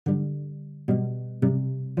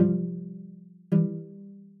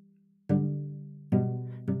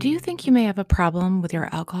Do you think you may have a problem with your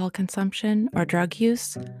alcohol consumption or drug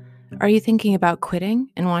use? Are you thinking about quitting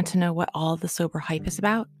and want to know what all the sober hype is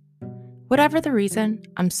about? Whatever the reason,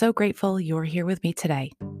 I'm so grateful you're here with me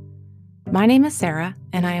today. My name is Sarah,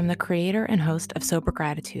 and I am the creator and host of Sober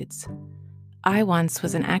Gratitudes. I once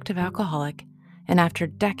was an active alcoholic, and after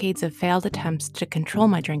decades of failed attempts to control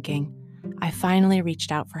my drinking, I finally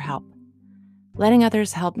reached out for help. Letting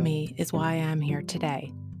others help me is why I am here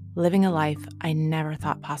today, living a life I never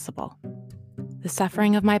thought possible. The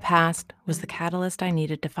suffering of my past was the catalyst I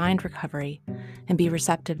needed to find recovery and be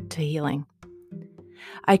receptive to healing.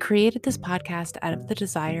 I created this podcast out of the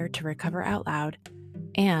desire to recover out loud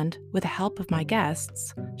and, with the help of my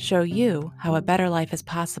guests, show you how a better life is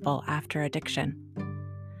possible after addiction.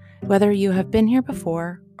 Whether you have been here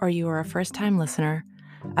before or you are a first-time listener,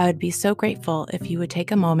 I would be so grateful if you would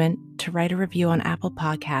take a moment to write a review on Apple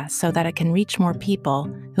Podcasts so that it can reach more people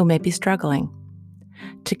who may be struggling.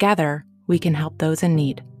 Together, we can help those in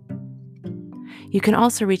need. You can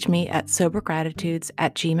also reach me at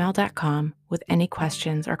sobergratitudes@gmail.com with any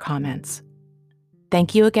questions or comments.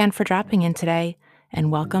 Thank you again for dropping in today,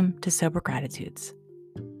 and welcome to Sober Gratitudes.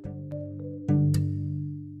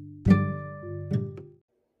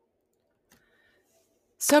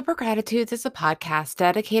 Sober Gratitudes is a podcast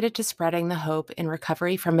dedicated to spreading the hope in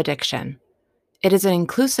recovery from addiction. It is an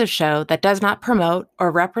inclusive show that does not promote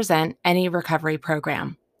or represent any recovery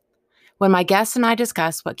program. When my guests and I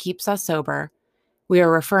discuss what keeps us sober, we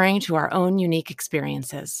are referring to our own unique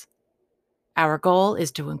experiences. Our goal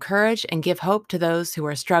is to encourage and give hope to those who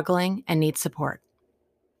are struggling and need support.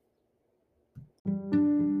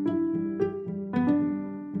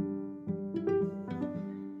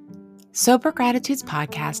 Sober Gratitudes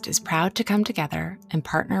podcast is proud to come together and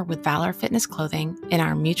partner with Valor Fitness Clothing in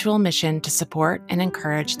our mutual mission to support and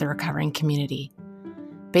encourage the recovering community.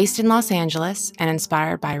 Based in Los Angeles and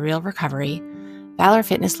inspired by real recovery, Valor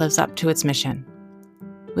Fitness lives up to its mission.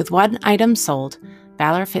 With one item sold,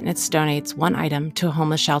 Valor Fitness donates one item to a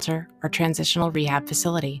homeless shelter or transitional rehab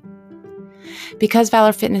facility. Because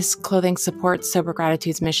Valor Fitness Clothing supports Sober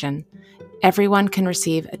Gratitude's mission, everyone can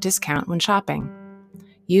receive a discount when shopping.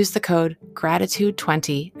 Use the code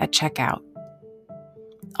GRATITUDE20 at checkout.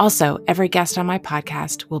 Also, every guest on my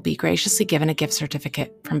podcast will be graciously given a gift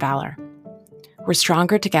certificate from Valor. We're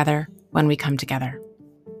stronger together when we come together.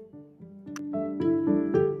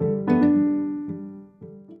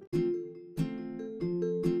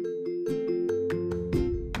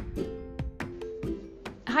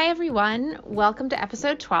 Hi, everyone. Welcome to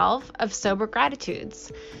episode 12 of Sober Gratitudes.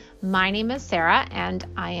 My name is Sarah, and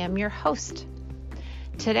I am your host.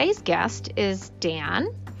 Today's guest is Dan.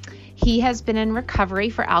 He has been in recovery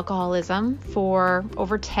for alcoholism for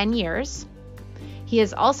over 10 years. He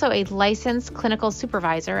is also a licensed clinical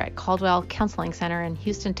supervisor at Caldwell Counseling Center in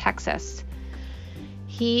Houston, Texas.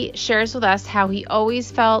 He shares with us how he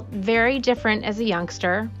always felt very different as a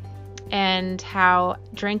youngster and how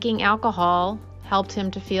drinking alcohol helped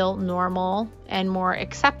him to feel normal and more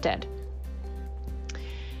accepted.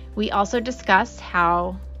 We also discuss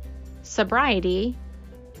how sobriety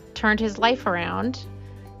turned his life around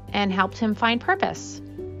and helped him find purpose.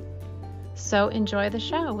 So enjoy the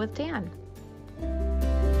show with Dan.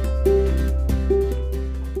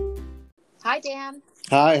 Hi, Dan.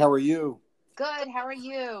 Hi, how are you? Good. How are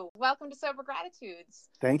you? Welcome to Sober Gratitudes.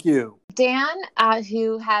 Thank you. Dan,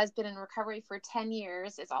 who has been in recovery for 10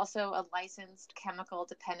 years, is also a licensed chemical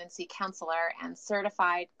dependency counselor and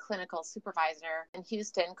certified clinical supervisor in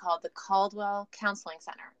Houston called the Caldwell Counseling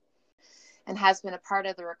Center, and has been a part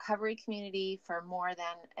of the recovery community for more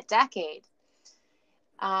than a decade.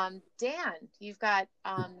 Dan, you've got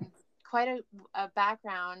quite a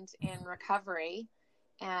background in recovery,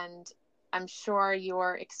 and I'm sure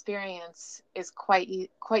your experience is quite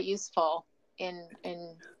useful in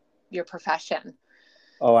your profession.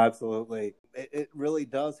 Oh, absolutely. It really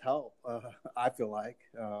does help. I feel like,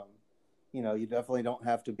 you definitely don't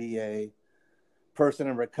have to be a person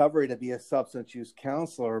in recovery to be a substance use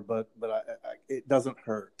counselor, but it doesn't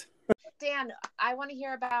hurt. Dan, I want to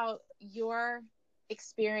hear about your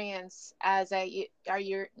experience are you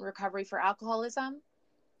in recovery for alcoholism?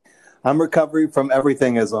 I'm recovery from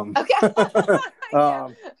everythingism. Okay.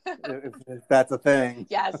 if that's a thing.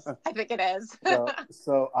 Yes, I think it is.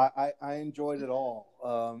 so I enjoyed it all.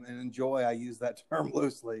 And I use that term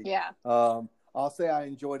loosely. Yeah. I'll say I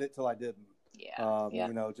enjoyed it till I didn't.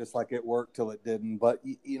 Yeah. Just like it worked till it didn't. But,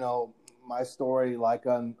 my story, like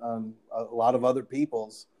on a lot of other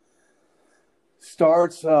people's,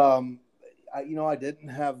 starts, I didn't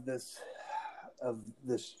have this of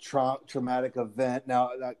this traumatic event.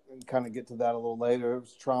 Now, I can kind of get to that a little later. It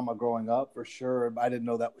was trauma growing up for sure. I didn't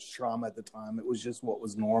know that was trauma at the time. It was just what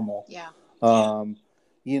was normal. Yeah.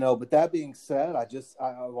 But that being said,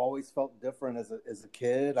 I've always felt different as a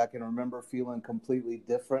kid. I can remember feeling completely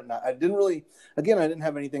different. And I didn't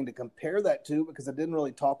have anything to compare that to because I didn't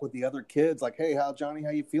really talk with the other kids like, hey, Johnny,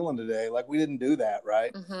 how you feeling today? Like we didn't do that.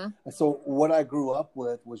 Right. Mm-hmm. And so what I grew up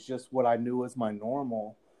with was just what I knew as my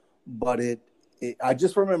normal, but I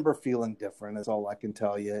just remember feeling different. Is all I can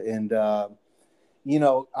tell you. And, I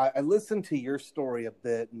listened to your story a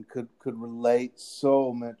bit and could relate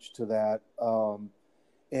so much to that.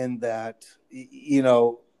 In that,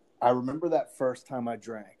 I remember that first time I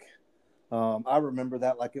drank. I remember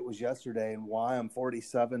that like it was yesterday, and why I'm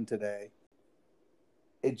 47 today.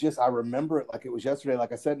 I remember it like it was yesterday,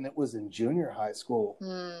 like I said, and it was in junior high school.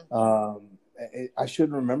 I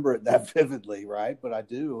shouldn't remember it that vividly, right? But I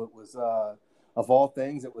do. It was, of all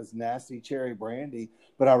things, it was nasty cherry brandy.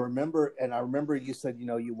 But I remember you said,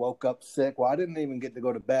 you woke up sick. Well, I didn't even get to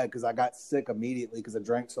go to bed because I got sick immediately because I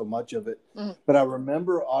drank so much of it. Mm-hmm. But I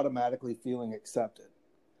remember automatically feeling accepted.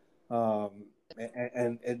 And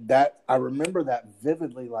that I remember that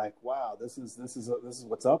vividly, like, wow, this is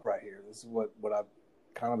what's up right here. This is what I've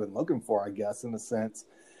kind of been looking for, I guess, in a sense.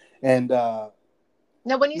 And now,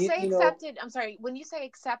 when you say accepted, I'm sorry, when you say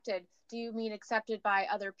accepted, do you mean accepted by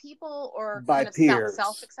other people or by kind of peers?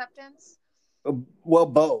 Self-acceptance? Well,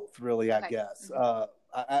 both, really, okay. I guess. Mm-hmm.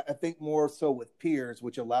 I think more so with peers,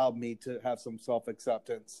 which allowed me to have some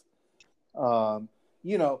self-acceptance. And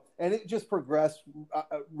it just progressed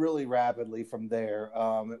really rapidly from there.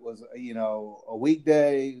 It was, a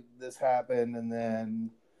weekday, this happened. And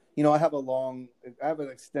then, I have an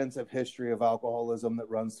extensive history of alcoholism that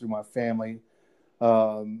runs through my family.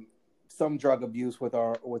 Some drug abuse with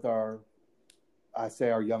our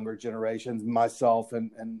younger generations, myself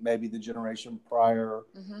and maybe the generation prior.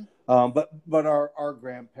 Mm-hmm. But our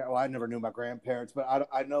grandparents, well, I never knew my grandparents, but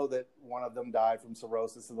I know that one of them died from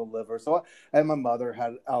cirrhosis of the liver. So, and my mother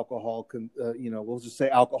had alcohol, we'll just say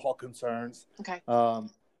alcohol concerns. Okay.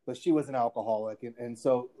 But she was an alcoholic. And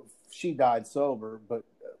so she died sober, but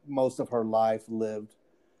most of her life lived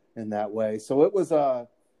in that way. So it was, I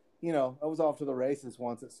was off to the races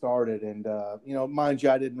once it started. And, mind you,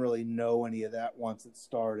 I didn't really know any of that once it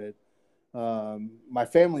started. My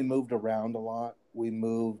family moved around a lot. We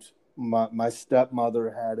moved. My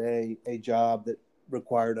stepmother had a job that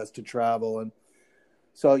required us to travel. And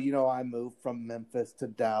so, I moved from Memphis to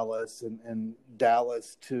Dallas and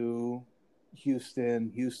Dallas to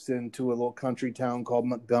Houston to a little country town called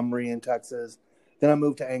Montgomery in Texas. Then I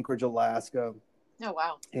moved to Anchorage, Alaska. Oh,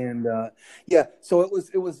 wow. And so it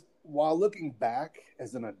was while looking back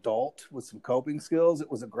as an adult with some coping skills,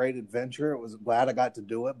 it was a great adventure. It was glad I got to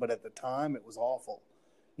do it. But at the time it was awful.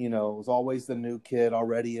 It was always the new kid,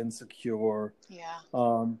 already insecure. Yeah.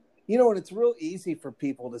 And it's real easy for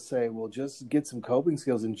people to say, well, just get some coping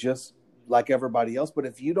skills and just like everybody else. But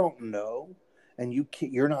if you don't know and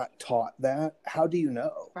you're not taught that, how do you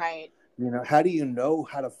know? Right. How do you know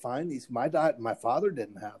how to find these? My father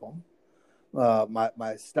didn't have them.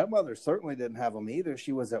 My stepmother certainly didn't have them either.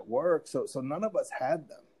 She was at work, so none of us had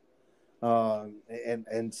them.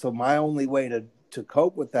 And so my only way to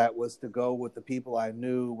cope with that was to go with the people I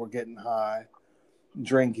knew were getting high,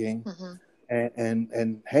 drinking, mm-hmm.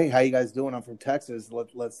 and hey, how you guys doing? I'm from Texas.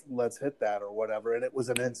 Let's hit that or whatever. And it was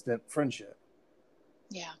an instant friendship.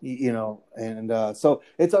 Yeah. So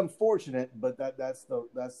it's unfortunate, but that's the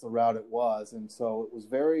route it was, and so it was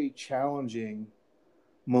very challenging.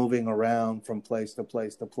 Moving around from place to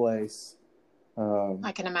place to place.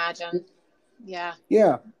 I can imagine. Yeah.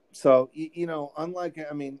 Yeah. So,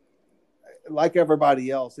 like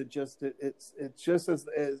everybody else, it's just as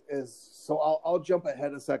so I'll jump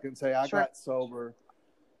ahead a second and say I got sober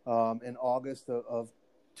in August of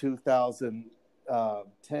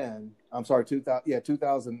 2010. I'm sorry,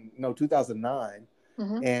 2009.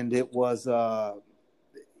 Mm-hmm. And it was,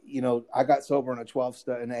 I got sober in a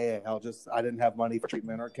 12-step in AA. I didn't have money for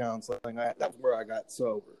treatment or counseling. That's where I got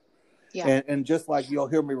sober. Yeah. And just like you'll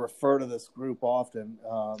hear me refer to this group often,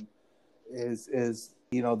 is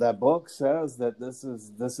that book says that this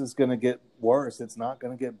is going to get worse. It's not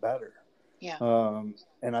going to get better. Yeah.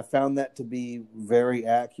 And I found that to be very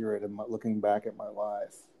accurate in looking back at my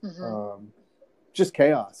life. Mm-hmm. Just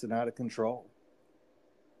chaos and out of control.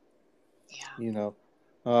 Yeah.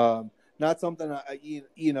 Not something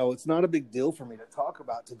it's not a big deal for me to talk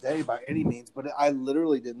about today by any means, but I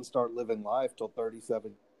literally didn't start living life till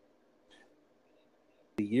 37,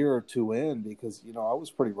 a year or two in, because, I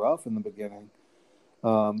was pretty rough in the beginning,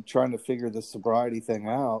 trying to figure this sobriety thing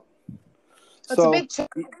out. It's a So big change.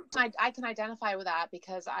 I can identify with that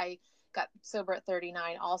because I got sober at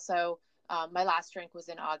 39 also. My last drink was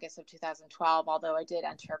in August of 2012, although I did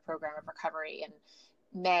enter a program of recovery in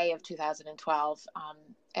May of 2012,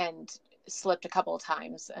 and slipped a couple of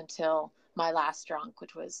times until my last drunk,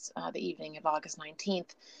 which was the evening of August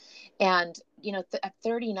 19th. And, at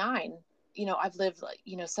 39, I've lived,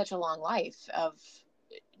 such a long life of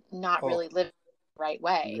not oh really living the right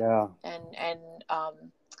way. yeah.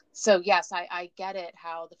 So yes, I get it,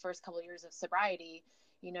 how the first couple of years of sobriety,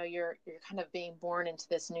 you're kind of being born into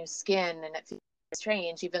this new skin, and it feels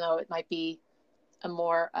strange, even though it might be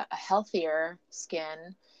a healthier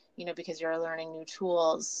skin, because you're learning new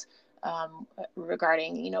tools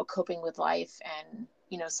regarding, coping with life and,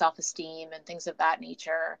 self-esteem and things of that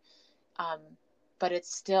nature. Um, but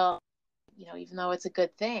it's still, even though it's a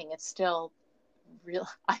good thing, it's still real.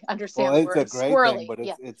 I Well, understand the it's a word great thing, squirrely. but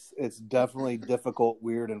Yeah. it's definitely difficult,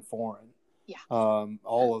 weird, and foreign. Yeah.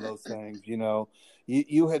 All of those things.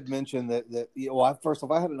 You had mentioned that well, first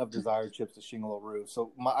off, I had enough desire chips to shingle a roof,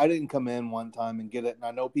 so I didn't come in one time and get it. And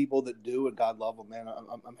I know people that do, and God love them, man.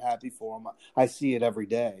 I'm happy for them. I see it every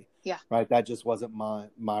day. Yeah. Right. That just wasn't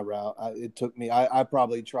my route. It took me. I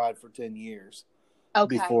probably tried for 10 years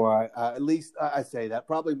Okay. before at least I say that,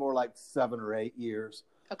 probably more like 7 or 8 years.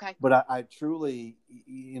 Okay. But I truly,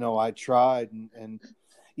 I tried, and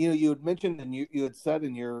you had mentioned, and you had said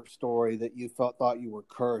in your story that you thought you were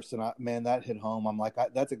cursed, and man, that hit home. I'm like,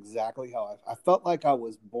 that's exactly how I felt, like I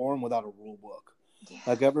was born without a rule book. Yeah.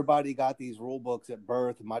 Like everybody got these rule books at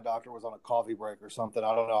birth, and my doctor was on a coffee break or something.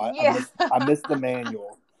 I don't know. Yeah. I missed the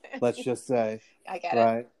manual. Let's just say, I get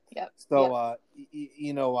right? it. Yep. So,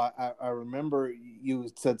 I remember you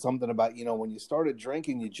said something about, when you started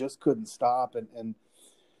drinking, you just couldn't stop, and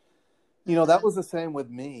that was the same with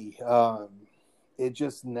me. It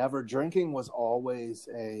just never, drinking was always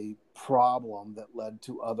a problem that led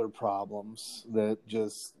to other problems that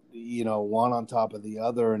just, one on top of the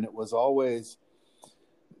other. And it was always,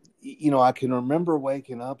 I can remember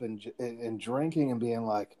waking up and drinking and being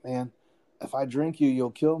like, man, if I drink you,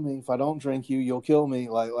 you'll kill me. If I don't drink you, you'll kill me.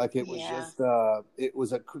 Like it was just, it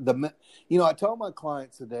was I tell my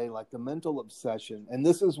clients today, like, the mental obsession, and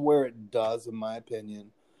this is where it does, in my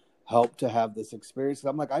opinion, help to have this experience.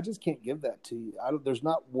 I'm like, I just can't give that to you. There's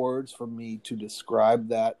not words for me to describe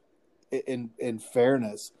that in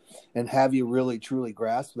fairness and have you really truly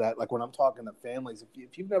grasp that. Like, when I'm talking to families,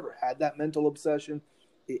 if you've never had that mental obsession,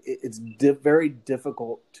 it's very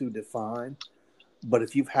difficult to define. But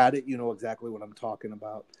if you've had it, you know exactly what I'm talking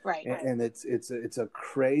about. Right. And it's a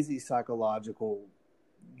crazy psychological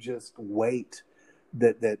just weight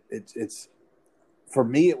that it's for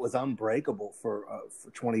me, it was unbreakable for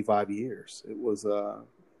 25 years. It was,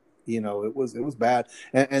 it was bad.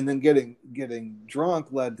 And then getting drunk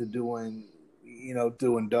led to doing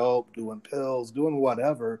dope, doing pills, doing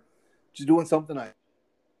whatever, just doing something.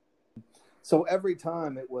 So every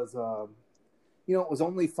time it was, it was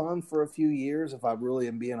only fun for a few years, if I really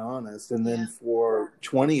am being honest. And then for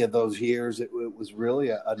 20 of those years, it was really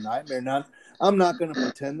a nightmare. I'm not going to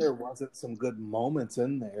pretend there wasn't some good moments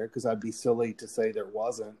in there, because I'd be silly to say there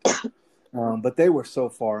wasn't. But they were so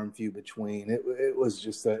far and few between. It was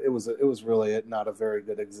just it was really not a very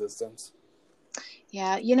good existence.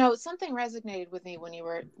 Yeah, something resonated with me when you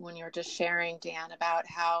were just sharing, Dan, about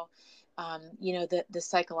how the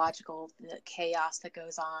psychological, the chaos that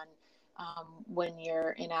goes on when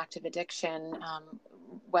you're in active addiction,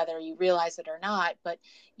 whether you realize it or not. But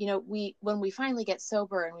when we finally get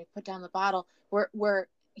sober and we put down the bottle, we're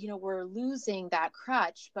losing that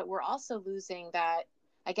crutch, but we're also losing that,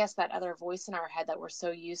 I guess, that other voice in our head that we're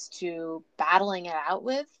so used to battling it out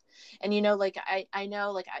with. And I know, like,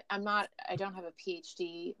 I don't have a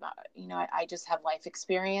PhD. I just have life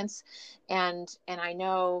experience, and I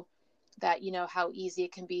know that how easy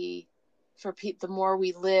it can be for the more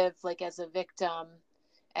we live, like, as a victim,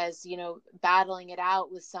 as battling it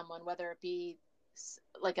out with someone, whether it be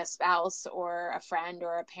like a spouse or a friend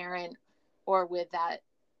or a parent, or with that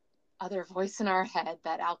other voice in our head,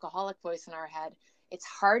 that alcoholic voice in our head. It's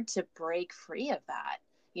hard to break free of that,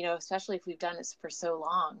 especially if we've done it for so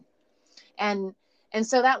long. And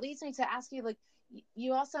so that leads me to ask you, like,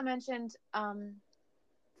 you also mentioned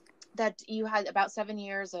that you had about 7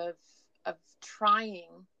 years of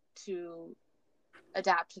trying to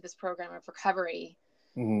adapt to this program of recovery.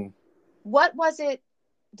 Mm-hmm. What was it?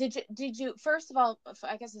 Did you first of all,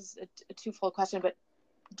 I guess it's a twofold question, but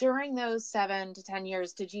during those 7 to 10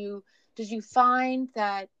 years, did you find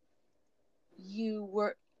that you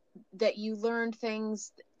learned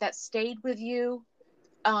things that stayed with you,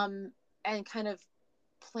 and kind of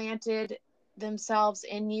planted themselves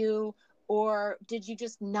in you, or did you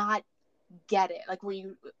just not get it? Like, were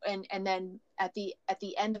you, and then at the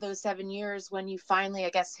end of those 7 years, when you finally, I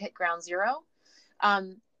guess, hit ground zero,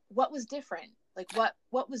 what was different? Like,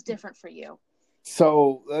 what was different for you?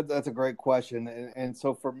 So that's a great question. And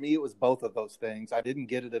so for me, it was both of those things. I didn't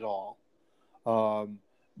get it at all. Um,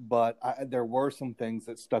 but there were some things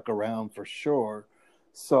that stuck around for sure.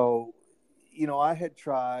 So, I had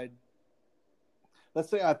tried, let's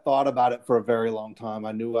say I thought about it for a very long time.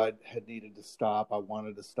 I knew I had needed to stop. I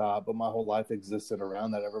wanted to stop, but my whole life existed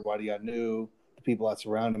around that. Everybody I knew, the people I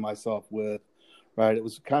surrounded myself with, right? It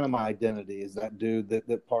was kind of my identity is that dude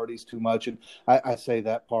that parties too much. And I say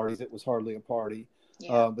that parties, it was hardly a party.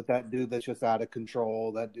 Yeah. But that dude that's just out of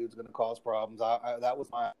control, that dude's going to cause problems. That was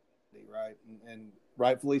my identity, right? And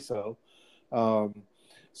rightfully so. Um,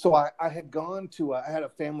 so I had gone to, I had a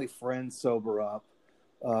family friend sober up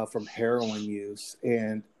from heroin use.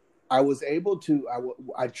 And I was able to,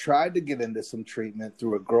 I tried to get into some treatment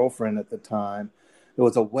through a girlfriend at the time. There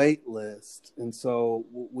was a wait list. And so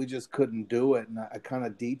we just couldn't do it. And I kind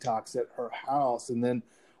of detoxed at her house and then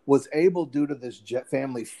was able, due to this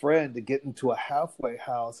family friend, to get into a halfway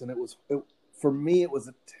house. And for me, it was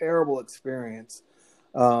a terrible experience.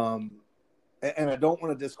 Um, and I don't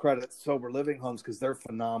want to discredit sober living homes because they're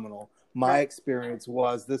phenomenal. My Right. experience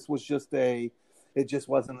was this was just it just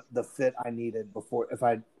wasn't the fit I needed before. If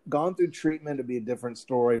I'd gone through treatment, it'd be a different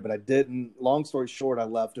story, but I didn't. Long story short, I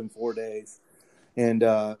left in 4 days. And,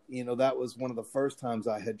 that was one of the first times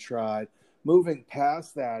I had tried. Moving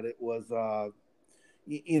past that, it was,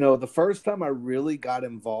 the first time I really got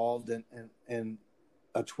involved in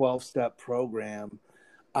a 12-step program,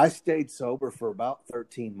 I stayed sober for about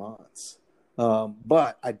 13 months.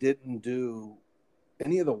 But I didn't do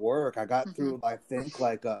any of the work. I got Mm-hmm. through, I think,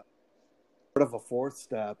 like a part of a fourth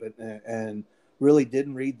step and really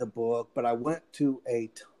didn't read the book. But I went to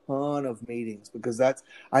a ton of meetings because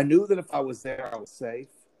I knew that if I was there, I was safe.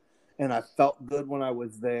 And I felt good when I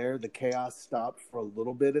was there. The chaos stopped for a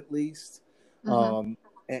little bit at least. Mm-hmm.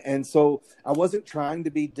 And so I wasn't trying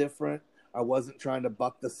to be different. I wasn't trying to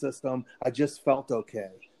buck the system. I just felt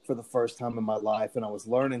okay for the first time in my life. And I was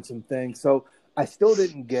learning some things. So I still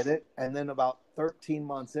didn't get it. And then about 13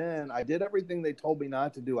 months in, I did everything they told me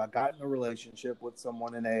not to do. I got in a relationship with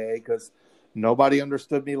someone in AA because nobody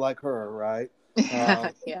understood me like her, right?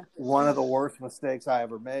 Yeah. One of the worst mistakes I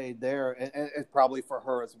ever made there, and it's probably for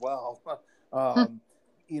her as well.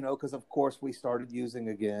 Because of course we started using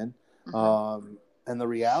again. Mm-hmm. And the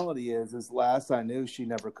reality is last I knew, she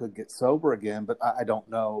never could get sober again, but I don't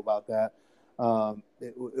know about that.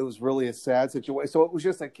 It was really a sad situation. So it was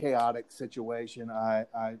just a chaotic situation.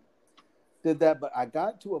 I did that, but I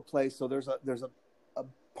got to a place. So there's a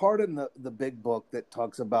part in the big book that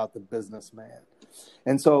talks about the businessman.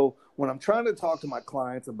 And so when I'm trying to talk to my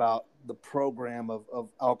clients about the program of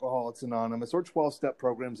Alcoholics Anonymous or 12-step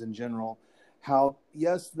programs in general, how,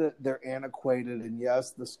 yes, they're antiquated and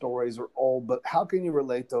yes, the stories are old, but how can you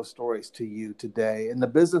relate those stories to you today? And the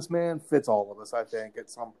businessman fits all of us, I think, at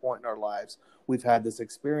some point in our lives. We've had this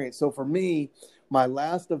experience. So for me, my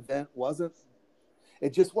last event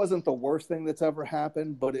it just wasn't the worst thing that's ever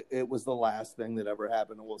happened, but it was the last thing that ever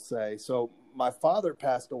happened, we'll say. So my father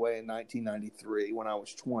passed away in 1993 when I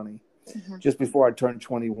was 20, Mm-hmm. just before I turned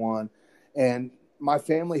 21. And my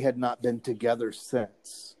family had not been together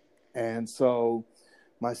since. And so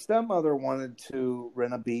my stepmother wanted to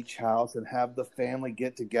rent a beach house and have the family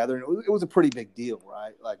get together. And it was a pretty big deal,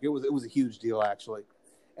 right? Like it was a huge deal, actually.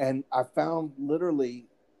 And I found literally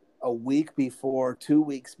a week before, 2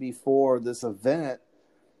 weeks before this event,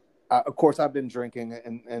 of course, I've been drinking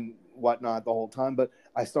and whatnot the whole time, but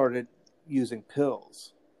I started using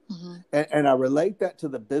pills. Mm-hmm. And I relate that to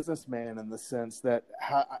the businessman in the sense that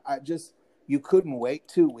you couldn't wait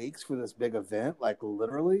 2 weeks for this big event, like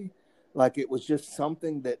literally. Like it was just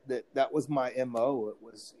something that was my MO. It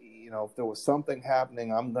was, if there was something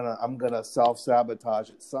happening, I'm gonna self-sabotage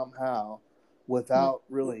it somehow without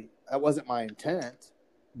really, that wasn't my intent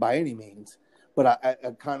by any means. But I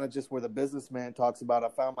kind of just, where the businessman talks about, I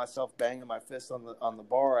found myself banging my fist on the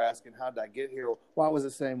bar, asking, "How did I get here?" Well, I was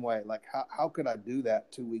the same way. Like, how could I do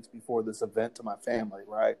that 2 weeks before this event to my family,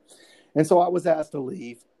 right? And so I was asked to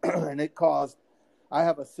leave, and it caused. I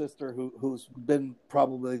have a sister who's been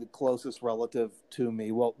probably the closest relative to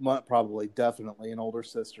me. Well, not probably, definitely an older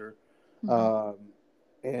sister, Mm-hmm. um,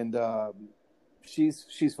 and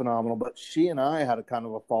she's phenomenal. But she and I had a kind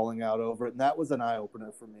of a falling out over it, and that was an eye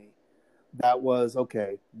opener for me. That was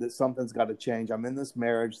okay, that something's got to change. I'm in this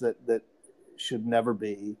marriage that should never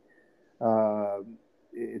be.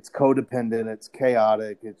 It's codependent, it's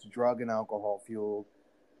chaotic, it's drug and alcohol fueled.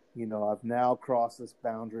 You know, I've now crossed this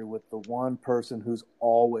boundary with the one person who's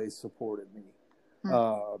always supported me.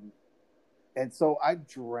 Hmm. And so I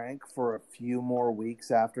drank for a few more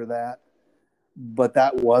weeks after that, but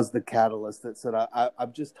that was the catalyst that said,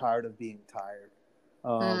 I'm just tired of being tired.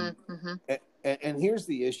 Mm-hmm. And here's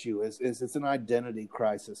the issue is it's an identity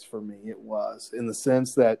crisis for me. It was, in the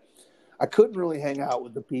sense that I couldn't really hang out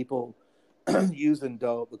with the people using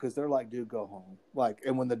dope, because they're like, dude, go home. Like,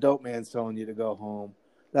 and when the dope man's telling you to go home,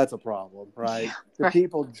 that's a problem, right? Yeah, The right.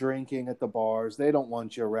 people drinking at the bars, they don't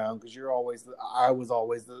want you around because I was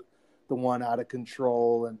always the one out of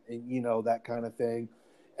control, and you know, that kind of thing.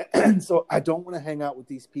 And so I don't want to hang out with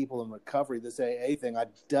these people in recovery. This AA thing, I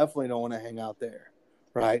definitely don't want to hang out there,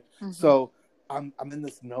 right? Mm-hmm. So I'm in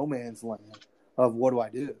this no man's land of, what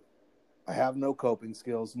do? I have no coping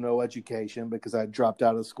skills, no education, because I dropped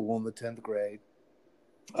out of school in the 10th grade.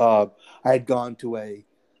 I had gone to a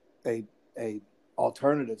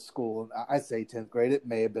alternative school. I say 10th grade. It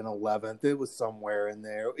may have been 11th. It was somewhere in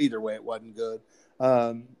there. Either way, it wasn't good.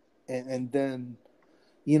 And then,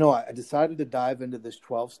 you know, I decided to dive into this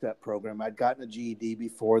 12-step program. I'd gotten a GED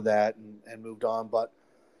before that, and moved on. But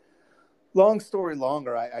long story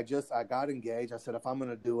longer, I got engaged. I said, if I'm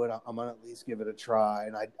going to do it, I'm going to at least give it a try.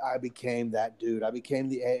 And I became that dude. I became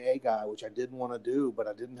the AA guy, which I didn't want to do, but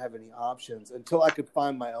I didn't have any options until I could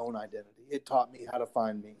find my own identity. It taught me how to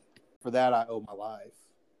find me. For that, I owe my life.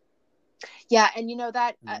 Yeah. And you know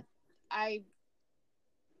that Mhm.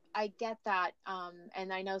 I get that.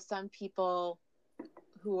 And I know some people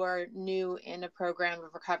who are new in a program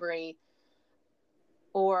of recovery,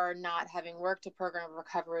 or not having worked a program of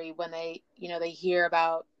recovery, when they hear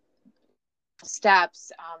about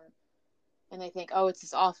steps, and they think, oh, it's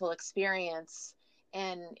this awful experience.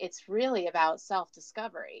 And it's really about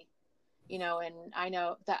self-discovery, and I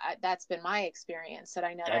know that that's been my experience, that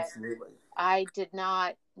I know that Absolutely. I did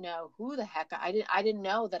not know who the heck I didn't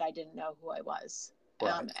know that I didn't know who I was.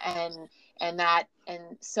 Right.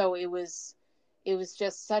 And so it was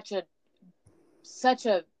just such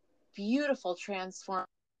a beautiful transform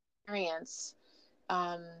experience,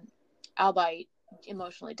 um, albeit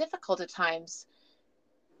emotionally difficult at times,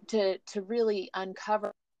 to really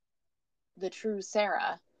uncover the true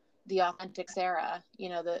Sarah, the authentic Sarah,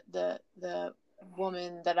 the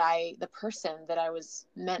woman the person that I was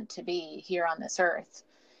meant to be here on this earth.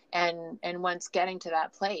 And once getting to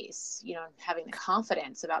that place, having the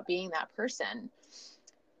confidence about being that person,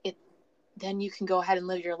 then you can go ahead and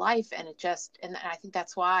live your life. And I think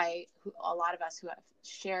that's why a lot of us who have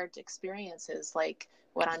shared experiences like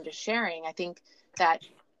what I'm just sharing, I think that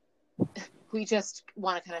we just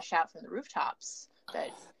want to kind of shout from the rooftops that,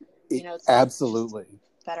 it's Absolutely.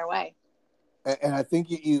 just a better way. And I think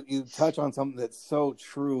you touch on something that's so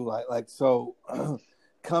true. So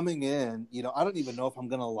coming in, I don't even know if I'm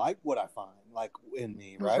going to like what I find, like, in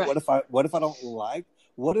me, right? Right. What if I don't like,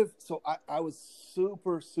 I was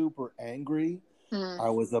super, super angry. Mm. I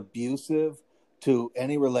was abusive to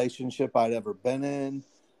any relationship I'd ever been in.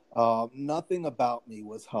 Nothing about me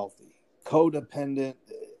was healthy. Codependent,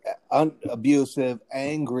 abusive,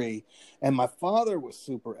 angry. And my father was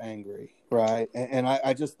super angry, right? And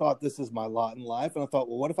I just thought, this is my lot in life. And I thought,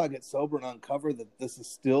 well, what if I get sober and uncover that this is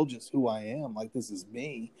still just who I am? Like, this is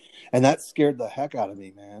me. And that scared the heck out of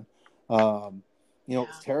me, man. It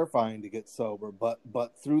was terrifying to get sober, but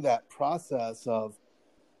through that process of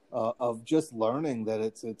just learning that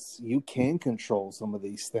it's you can control some of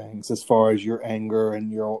these things as far as your anger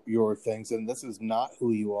and your things, and this is not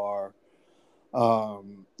who you are.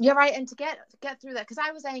 Yeah, right. And to get through that, because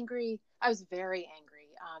I was angry, I was very angry,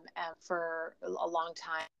 for a long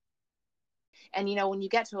time. And when you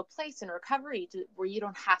get to a place in recovery where you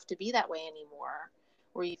don't have to be that way anymore,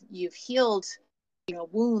 where you've healed,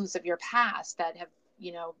 wounds of your past that have,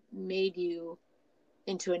 made you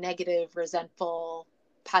into a negative, resentful,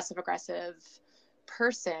 passive aggressive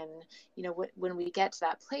person, when we get to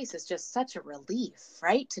that place, it's just such a relief,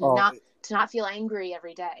 right? To not feel angry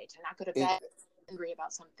every day, to not go to bed angry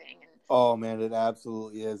about something. And oh man, it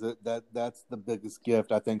absolutely is. That's the biggest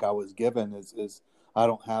gift I think I was given is I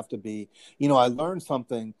don't have to be. I learned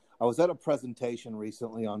something. I was at a presentation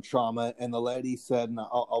recently on trauma, and the lady said, and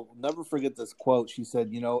I'll never forget this quote. She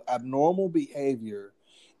said, abnormal behavior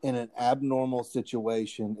in an abnormal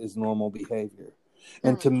situation is normal behavior.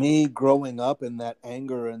 And to me, growing up in that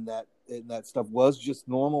anger and that stuff was just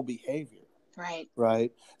normal behavior. Right.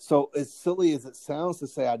 Right. So as silly as it sounds to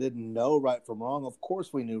say I didn't know right from wrong, of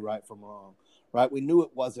course we knew right from wrong, right? We knew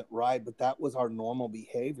it wasn't right, but that was our normal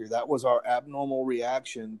behavior. That was our abnormal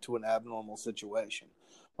reaction to an abnormal situation.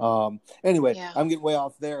 Anyway, Yeah. I'm getting way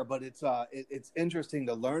off there, but it's interesting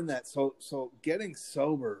to learn that. So getting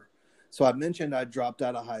sober. So I mentioned I dropped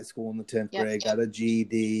out of high school in the 10th Yep. grade, got a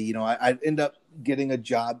GED. You know, I end up getting a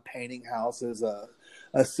job painting houses.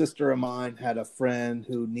 A sister of mine had a friend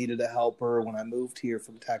who needed a helper when I moved here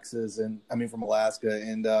from Texas, from Alaska.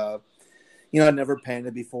 And, I'd never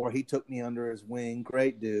painted before. He took me under his wing.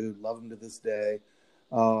 Great dude. Love him to this day.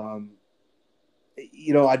 I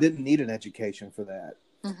didn't need an education for that.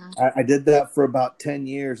 Mm-hmm. I did that for about 10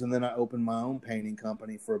 years, and then I opened my own painting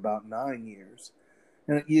company for about 9 years.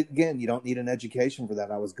 And you don't need an education for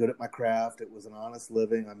that. I was good at my craft. It was an honest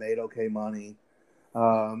living. I made okay money.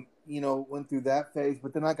 Went through that phase,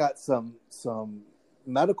 but then I got some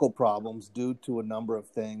medical problems due to a number of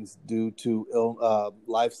things, due to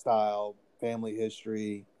lifestyle, family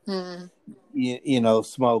history,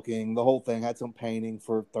 smoking, the whole thing. I had some painting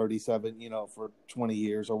for 37, for 20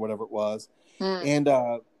 years or whatever it was. And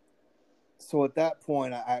so at that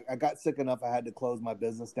point, I got sick enough. I had to close my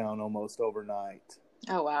business down almost overnight.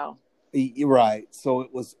 Oh, wow. Right. So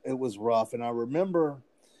it was rough. And I remember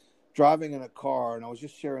driving in a car, and I was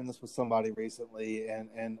just sharing this with somebody recently,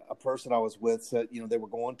 and a person I was with said, they were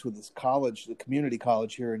going to this college, the community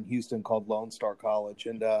college here in Houston called Lone Star College.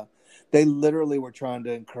 And they literally were trying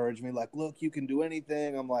to encourage me, like, look, you can do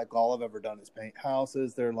anything. I'm like, all I've ever done is paint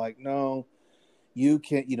houses. They're like, no, you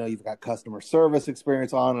can't, you've got customer service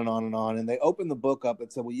experience, on and on and on. And they opened the book up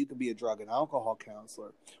and said, well, you can be a drug and alcohol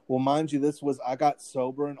counselor. Well, mind you, I got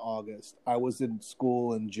sober in August. I was in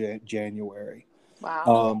school in January.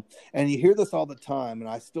 Wow. And you hear this all the time, and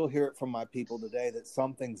I still hear it from my people today, that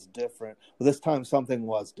something's different. Well, this time something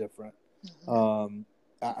was different. Mm-hmm.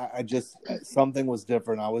 I just, something was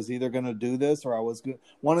different. I was either going to do this, or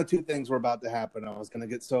one of two things were about to happen. I was going to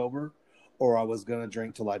get sober, or I was going to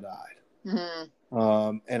drink till I died.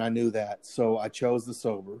 Mm-hmm. And I knew that. So I chose the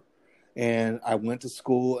sober, and I went to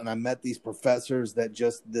school, and I met these professors that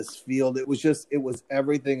this field, it was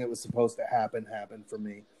everything that was supposed to happen for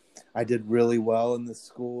me. I did really well in this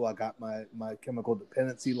school. I got my chemical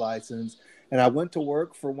dependency license, and I went to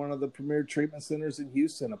work for one of the premier treatment centers in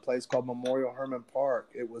Houston, a place called Memorial Hermann Park.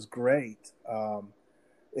 It was great.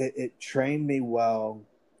 It trained me well.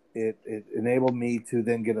 It enabled me to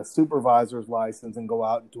then get a supervisor's license and go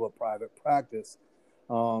out into a private practice.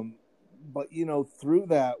 But through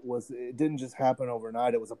that it didn't just happen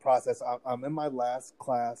overnight. It was a process. I'm in my last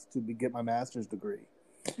class to get my master's degree.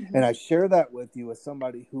 Mm-hmm. And I share that with you as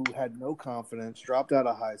somebody who had no confidence, dropped out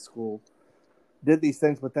of high school, did these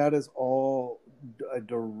things, but that is all a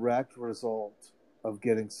direct result of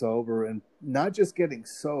getting sober, and not just getting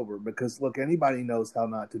sober, because look, anybody knows how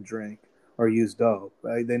not to drink or use dope.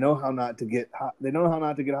 Right? They know how not to get high. They know how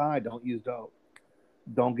not to get high. Don't use dope.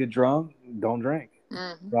 Don't get drunk. Don't drink.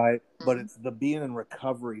 Mm-hmm. Right. Mm-hmm. But it's the being in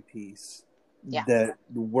recovery piece. Yeah. That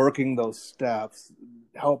working those steps,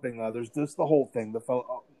 helping others, just the whole thing,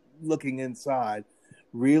 looking inside,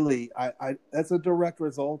 really, I that's a direct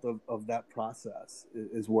result of that process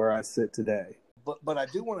is where I sit today. But I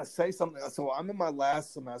do want to say something. So I'm in my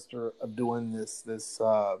last semester of doing this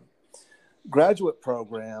graduate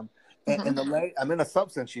program, and I'm in a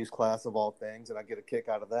substance use class of all things, and I get a kick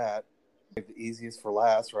out of that. The easiest for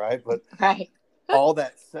last, right? But right. All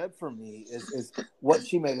that said for me is what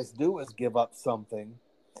she made us do is give up something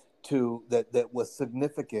that was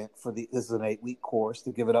significant this is an 8-week course,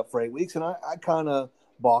 to give it up for 8 weeks. And I kind of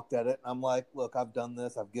balked at it. I'm like, look, I've done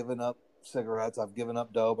this. I've given up cigarettes. I've given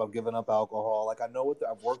up dope. I've given up alcohol. Like, I know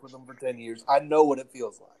I've worked with them for 10 years. I know what it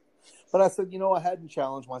feels like. But I said, I hadn't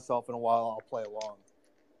challenged myself in a while. I'll play along.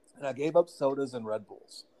 And I gave up sodas and Red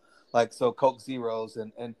Bulls, so Coke Zeros,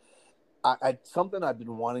 and I something I've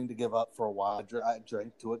been wanting to give up for a while. I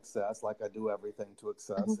drank to excess, like I do everything to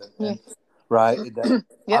excess. And right. Yep.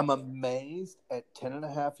 I'm amazed at 10 and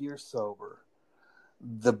a half years sober,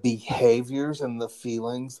 the behaviors and the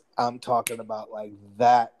feelings I'm talking about, like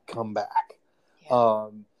that, come back. Yeah.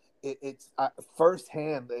 It's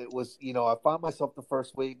firsthand. It was, I found myself the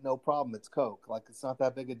first week, no problem. It's Coke. Like, it's not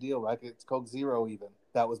that big a deal, right? It's Coke Zero even.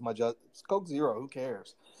 That was it's Coke Zero. Who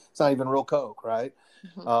cares? It's not even real Coke, right?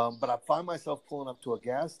 Mm-hmm. But I find myself pulling up to a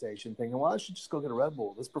gas station thinking, well, I should just go get a Red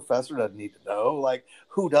Bull. This professor doesn't need to know. Like,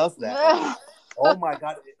 who does that? Like, oh my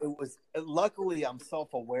God. Luckily I'm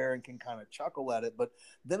self-aware and can kind of chuckle at it. But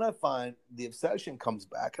then I find the obsession comes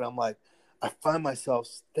back, and I'm like, I find myself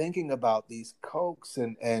thinking about these Cokes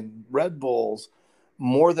and Red Bulls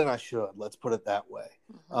more than I should. Let's put it that way.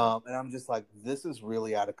 Mm-hmm. And I'm just like, this is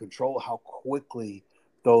really out of control, how quickly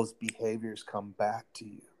those behaviors come back to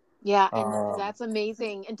you. Yeah, and that's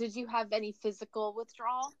amazing. And did you have any physical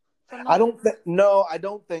withdrawal from that? I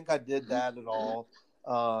don't think I did that at all.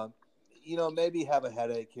 Uh, maybe have a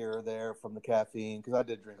headache here or there from the caffeine because I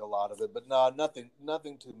did drink a lot of it, but no,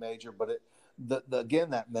 nothing too major. But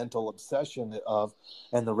again, that mental obsession of,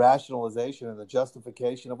 and the rationalization and the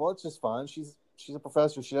justification of, well, it's just fine. She's a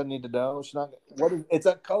professor. She doesn't need to know. She's not. It's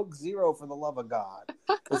a Coke Zero, for the love of God.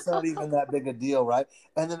 It's not even that big a deal, right?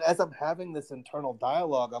 And then as I'm having this internal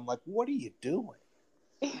dialogue, I'm like, what are you doing?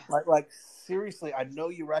 Like seriously, I know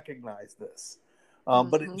you recognize this.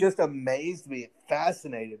 But it just amazed me. It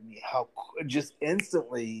fascinated me how just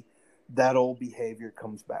instantly that old behavior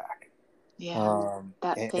comes back. Yeah,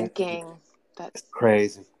 that thinking, it's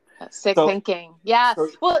crazy. That sick thinking. Yeah.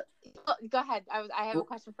 Well, go ahead. I have a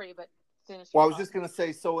question for you, but finish. Well, I was just going to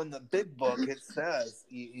say, so in the big book, it says,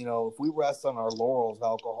 if we rest on our laurels,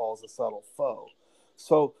 alcohol is a subtle foe.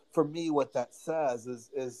 So for me, what that says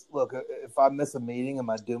is look, if I miss a meeting, am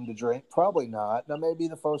I doomed to drink? Probably not. Now, maybe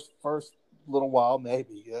the first little while,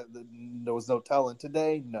 maybe. There was no telling.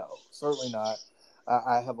 Today, no, certainly not.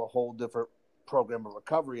 I have a whole different program of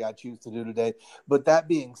recovery I choose to do today. But that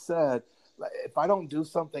being said, if I don't do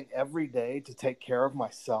something every day to take care of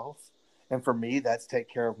myself, and for me, that's take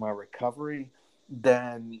care of my recovery,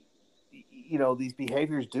 then, these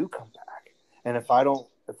behaviors do come back. And if I don't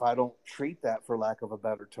treat that, for lack of a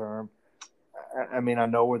better term, I mean, I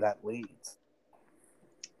know where that leads.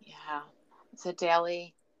 Yeah. It's a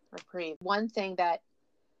daily reprieve. One thing that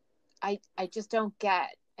I just don't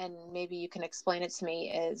get, and maybe you can explain it to me,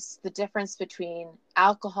 is the difference between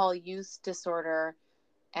alcohol use disorder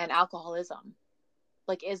and alcoholism.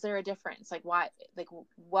 Like, is there a difference? Like, why? Like,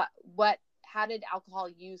 what? How did alcohol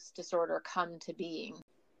use disorder come to being?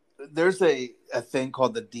 There's a thing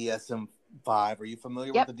called the DSM-5. Are you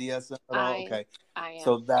familiar with the DSM at all? Okay, I am.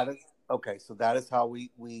 So that is how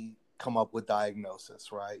we come up with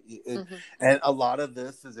diagnosis, right? And a lot of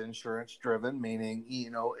this is insurance driven, meaning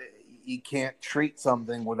you can't treat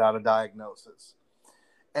something without a diagnosis.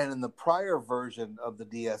 And in the prior version of the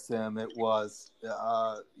DSM, it was,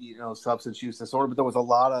 substance use disorder, but there was a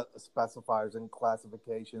lot of specifiers and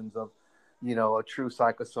classifications of, a true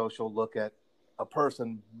psychosocial look at a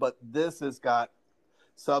person. But this has got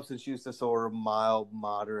substance use disorder, mild,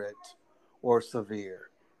 moderate, or severe,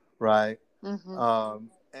 right?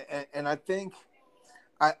 And I think,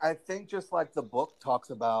 I think just like the book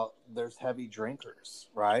talks about, there's heavy drinkers,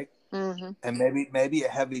 right? And maybe a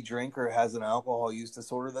heavy drinker has an alcohol use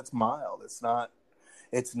disorder that's mild. It's not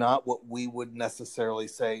what we would necessarily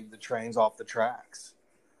say the train's off the tracks,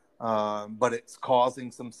 but it's causing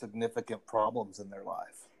some significant problems in their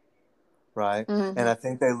life, right? And I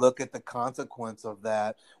think they look at the consequence of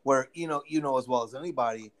that, where as well as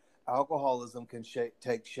anybody, alcoholism can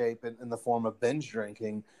take shape in the form of binge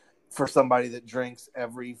drinking for somebody that drinks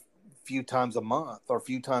every few times a month or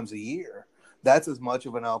few times a year. That's as much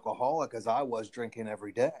of an alcoholic as I was drinking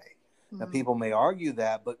every day. Now, people may argue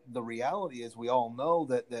that, but the reality is we all know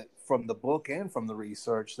that from the book and from the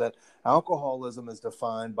research, that alcoholism is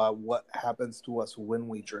defined by what happens to us when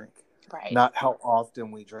we drink, right? Not how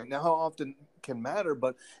often we drink. Now, how often can matter,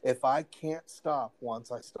 but if I can't stop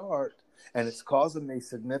once I start, and it's causing me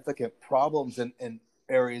significant problems in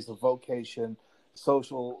areas of vocation,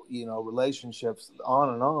 social, relationships,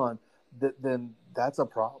 on, then that's a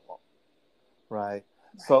problem. Right.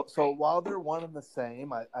 So while they're one and the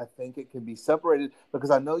same, I think it can be separated, because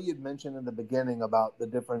I know you'd mentioned in the beginning about the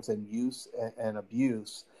difference in use and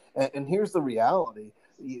abuse. And here's the reality.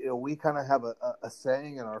 We kind of have a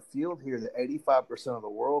saying in our field here that 85% of the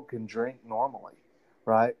world can drink normally.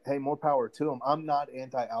 Right. Hey, more power to them. I'm not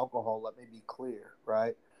anti-alcohol. Let me be clear.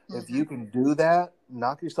 Right. If you can do that,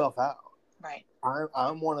 knock yourself out. Right.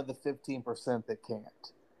 I'm one of the 15% that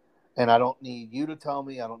can't. And I don't need you to tell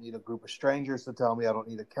me. I don't need a group of strangers to tell me. I don't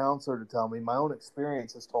need a counselor to tell me. My own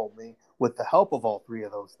experience has told me, with the help of all three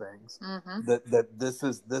of those things, that this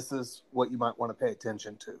is what you might want to pay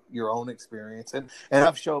attention to, your own experience. And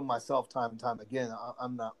I've shown myself time and time again,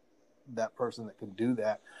 I'm not that person that can do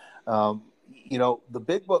that. The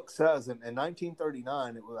big book says in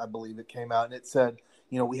 1939, I believe it came out, and it said,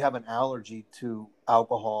 we have an allergy to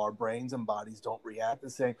alcohol. Our brains and bodies don't react the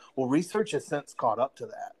same. Well, research has since caught up to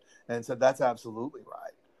that. And so that's absolutely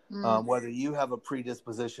right. Whether you have a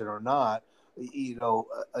predisposition or not,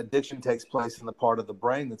 addiction takes place in the part of the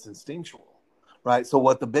brain that's instinctual, right? So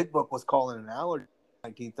what the big book was calling an allergy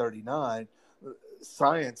in 1939,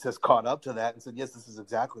 science has caught up to that and said, yes, this is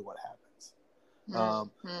exactly what happens.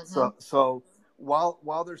 So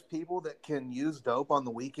while there's people that can use dope on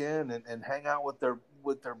the weekend and hang out with their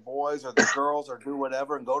boys or their girls or do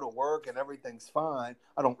whatever and go to work and everything's fine,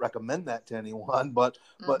 I don't recommend that to anyone, but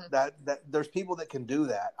that there's people that can do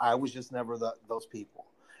that. I was just never those people.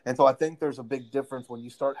 And so I think there's a big difference when you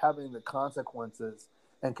start having the consequences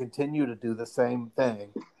and continue to do the same thing,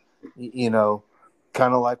 you know,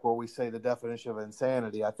 kind of like where we say the definition of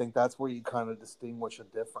insanity. I think that's where you kind of distinguish a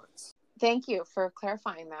difference. Thank you for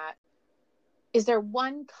clarifying that. Is there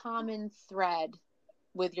one common thread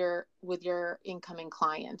with your incoming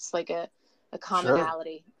clients, like a Sure.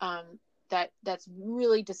 commonality that's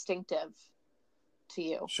really distinctive to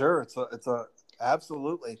you? Sure. It's a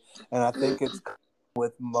absolutely. And I think it's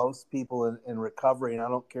with most people in recovery. And I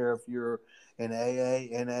don't care if you're in AA,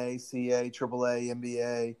 NA, CA, AAA,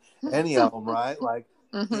 MBA, any of them, right? Like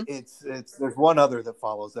Mm-hmm. it's, there's one other that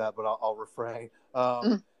follows that, but I'll refrain.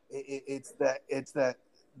 Mm. It's that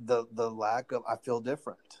the lack of, I feel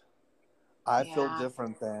different. I feel Yeah.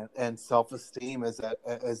 different than, and self-esteem is at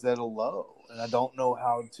a low, and I don't know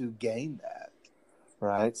how to gain that.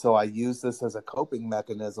 Right. So I use this as a coping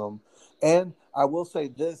mechanism. And I will say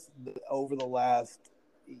this, over the last,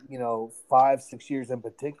 5, 6 years in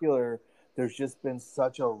particular, there's just been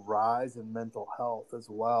such a rise in mental health as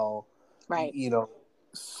well. Right.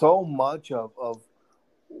 So much of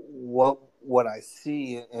what I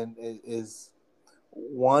see and is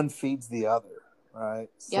one feeds the other. Right.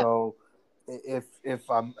 Yep. So if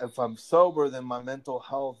I'm sober, then my mental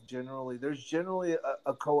health there's generally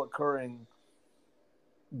a co-occurring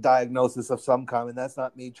diagnosis of some kind, and that's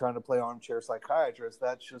not me trying to play armchair psychiatrist.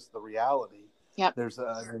 That's just the reality. Yep. There's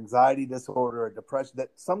an anxiety disorder, a depression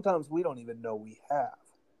that sometimes we don't even know we have.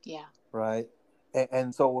 Yeah. Right.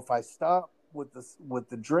 And so if I stop with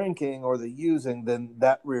the drinking or the using, then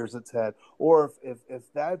that rears its head. Or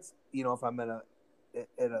if that's, if I'm in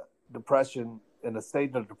a depression, in a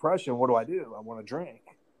state of depression, what do? I want to drink.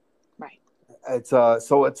 Right. I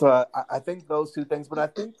think those two things, but I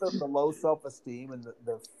think the low self-esteem and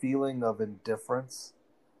the feeling of indifference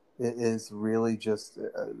is really just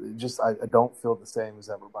I don't feel the same as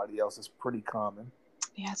everybody else. It's pretty common.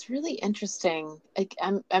 Yeah, it's really interesting. Like,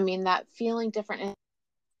 I mean, that feeling different,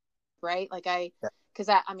 right? Like Yeah. because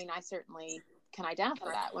I certainly can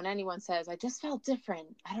identify that when anyone says, I just felt different.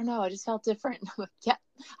 I don't know. I just felt different. Yeah,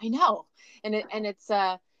 I know. It's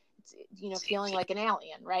feeling like an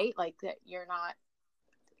alien, right? Like that you're not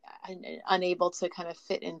unable to kind of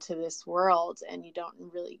fit into this world and you don't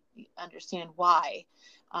really understand why.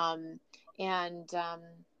 And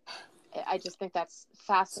I just think that's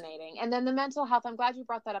fascinating. And then the mental health, I'm glad you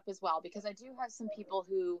brought that up as well, because I do have some people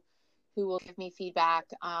who will give me feedback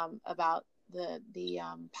about the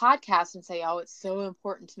podcast and say, oh, it's so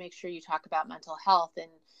important to make sure you talk about mental health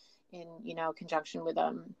in conjunction with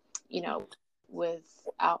you know with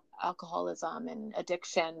alcoholism and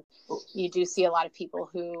addiction. You do see a lot of people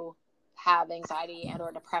who have anxiety and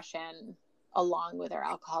or depression along with their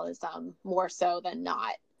alcoholism more so than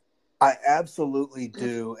not. I absolutely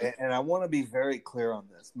do. And I want to be very clear on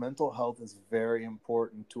this. Mental health is very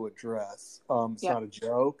important to address. It's Yep. not a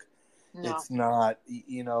joke. No. It's not,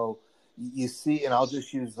 you see, and I'll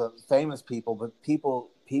just use the famous people, but people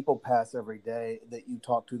pass every day that you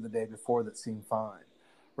talk to the day before that seem fine.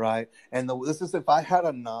 Right. And this is, if I had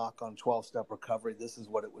a knock on 12-step recovery, this is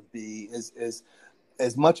what it would be is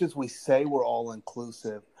as much as we say we're all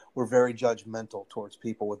inclusive, we're very judgmental towards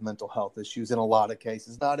people with mental health issues in a lot of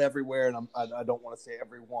cases. Not everywhere, and I don't want to say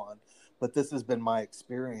everyone, but this has been my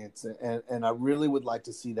experience, and I really would like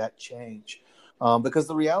to see that change, because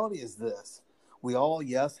the reality is this: we all,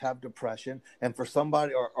 yes, have depression, and for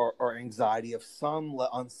somebody or anxiety of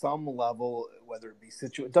on some level, whether it be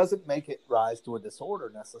it doesn't make it rise to a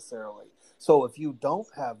disorder necessarily. So if you don't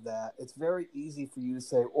have that, it's very easy for you to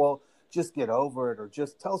say, well, just get over it, or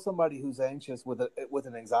just tell somebody who's anxious with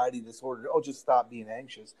an anxiety disorder, oh, just stop being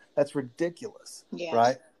anxious. That's ridiculous. Yeah.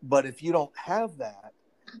 Right. But if you don't have that,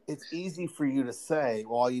 it's easy for you to say,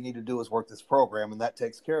 well, all you need to do is work this program and that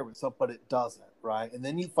takes care of itself, but it doesn't. Right. And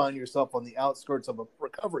then you find yourself on the outskirts of a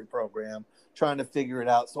recovery program trying to figure it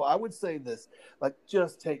out. So I would say this, like,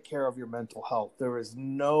 just take care of your mental health. There is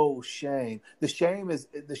no shame. The shame is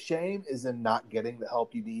in not getting the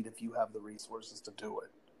help you need if you have the resources to do it.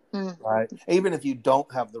 Right. Even if you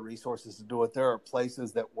don't have the resources to do it, there are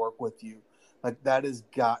places that work with you. Like, that has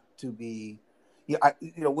got to be,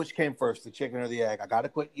 which came first, the chicken or the egg? I got to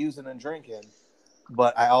quit using and drinking,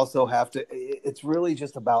 but I also have to, it's really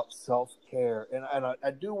just about self-care. And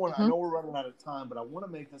I do want to, I know we're running out of time, but I want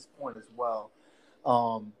to make this point as well.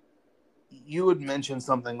 You had mentioned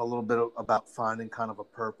something a little bit about finding kind of a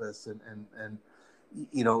purpose and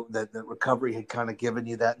that recovery had kind of given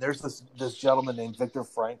you that. There's this gentleman named Viktor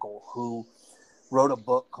Frankl who wrote a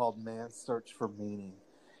book called Man's Search for Meaning.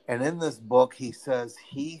 And in this book, he says,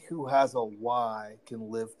 he who has a why can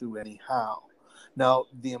live through any how. Now,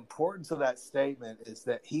 the importance of that statement is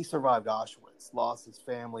that he survived Auschwitz, lost his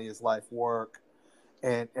family, his life work,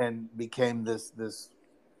 and became this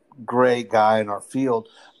great guy in our field.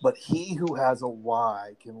 But he who has a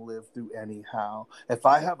why can live through any how. If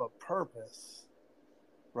I have a purpose,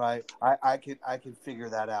 right, I can figure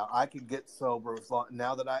that out. I can get sober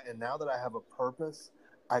now that I have a purpose.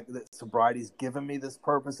 That sobriety's given me this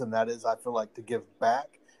purpose, and that is, I feel like, to give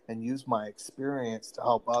back and use my experience to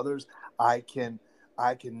help others. I can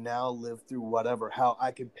now live through how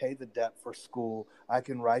I can pay the debt for school. I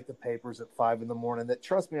can write the papers at 5 a.m. that,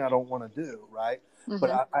 trust me, I don't want to do, right? Mm-hmm.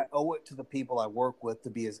 But I owe it to the people I work with to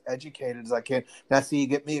be as educated as I can. Now, see, you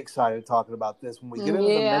get me excited talking about this. When we get into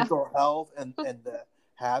the mental health and the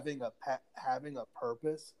having a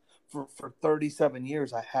purpose, for 37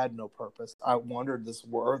 years, I had no purpose. I wandered this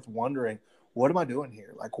earth wondering, what am I doing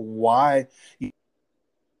here? Like, why? You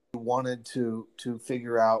wanted to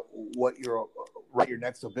figure out what write your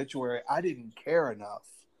next obituary. I didn't care enough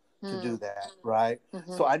to do that, right?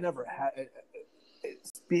 Mm-hmm. So I never had.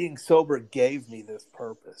 Being sober gave me this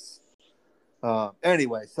purpose.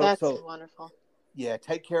 Anyway, that's wonderful. Yeah,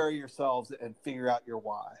 take care of yourselves and figure out your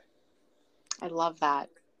why. I love that.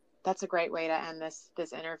 That's a great way to end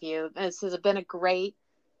this interview. This has been a great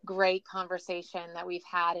conversation that we've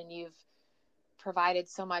had, and you've provided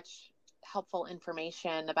so much helpful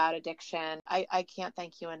information about addiction. I can't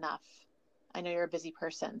thank you enough. I know you're a busy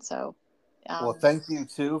person, so. Well, thank you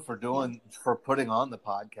too for putting on the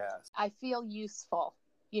podcast. I feel useful,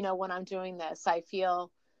 when I'm doing this. I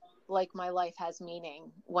feel like my life has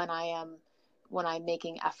meaning when I'm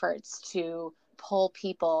making efforts to pull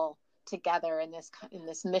people together in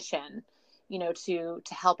this mission, to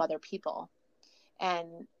help other people.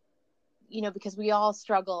 And, because we all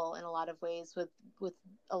struggle in a lot of ways with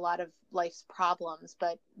a lot of life's problems,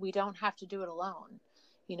 but we don't have to do it alone,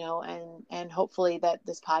 and hopefully that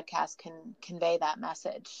this podcast can convey that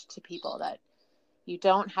message to people, that you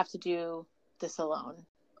don't have to do this alone.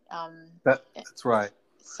 That's right.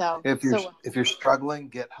 So if you're struggling,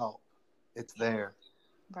 get help. It's there.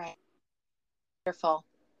 Right. Wonderful.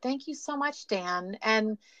 Thank you so much, Dan.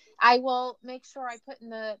 And I will make sure I put in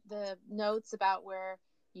the notes about where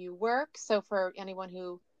you work. So for anyone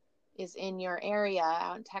who is in your area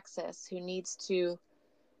out in Texas who needs to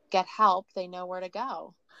get help, they know where to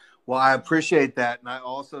go. Well, I appreciate that. And I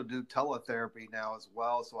also do teletherapy now as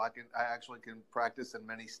well. So I actually can practice in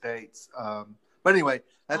many states. But anyway,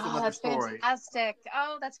 that's another story. Fantastic.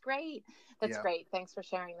 Oh, that's great. That's great. Thanks for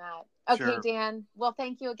sharing that. Okay, sure. Dan. Well,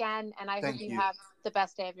 thank you again. And I hope you have the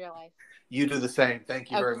best day of your life. You do the same. Thank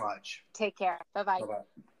you very much. Take care. Bye-bye. Bye-bye.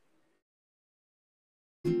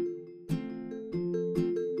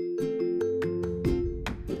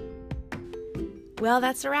 Well,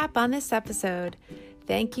 that's a wrap on this episode.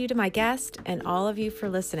 Thank you to my guest and all of you for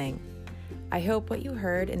listening. I hope what you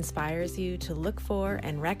heard inspires you to look for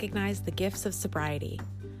and recognize the gifts of sobriety.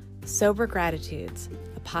 Sober Gratitudes,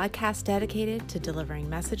 a podcast dedicated to delivering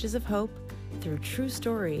messages of hope through true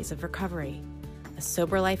stories of recovery. A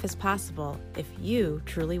sober life is possible if you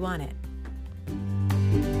truly want it.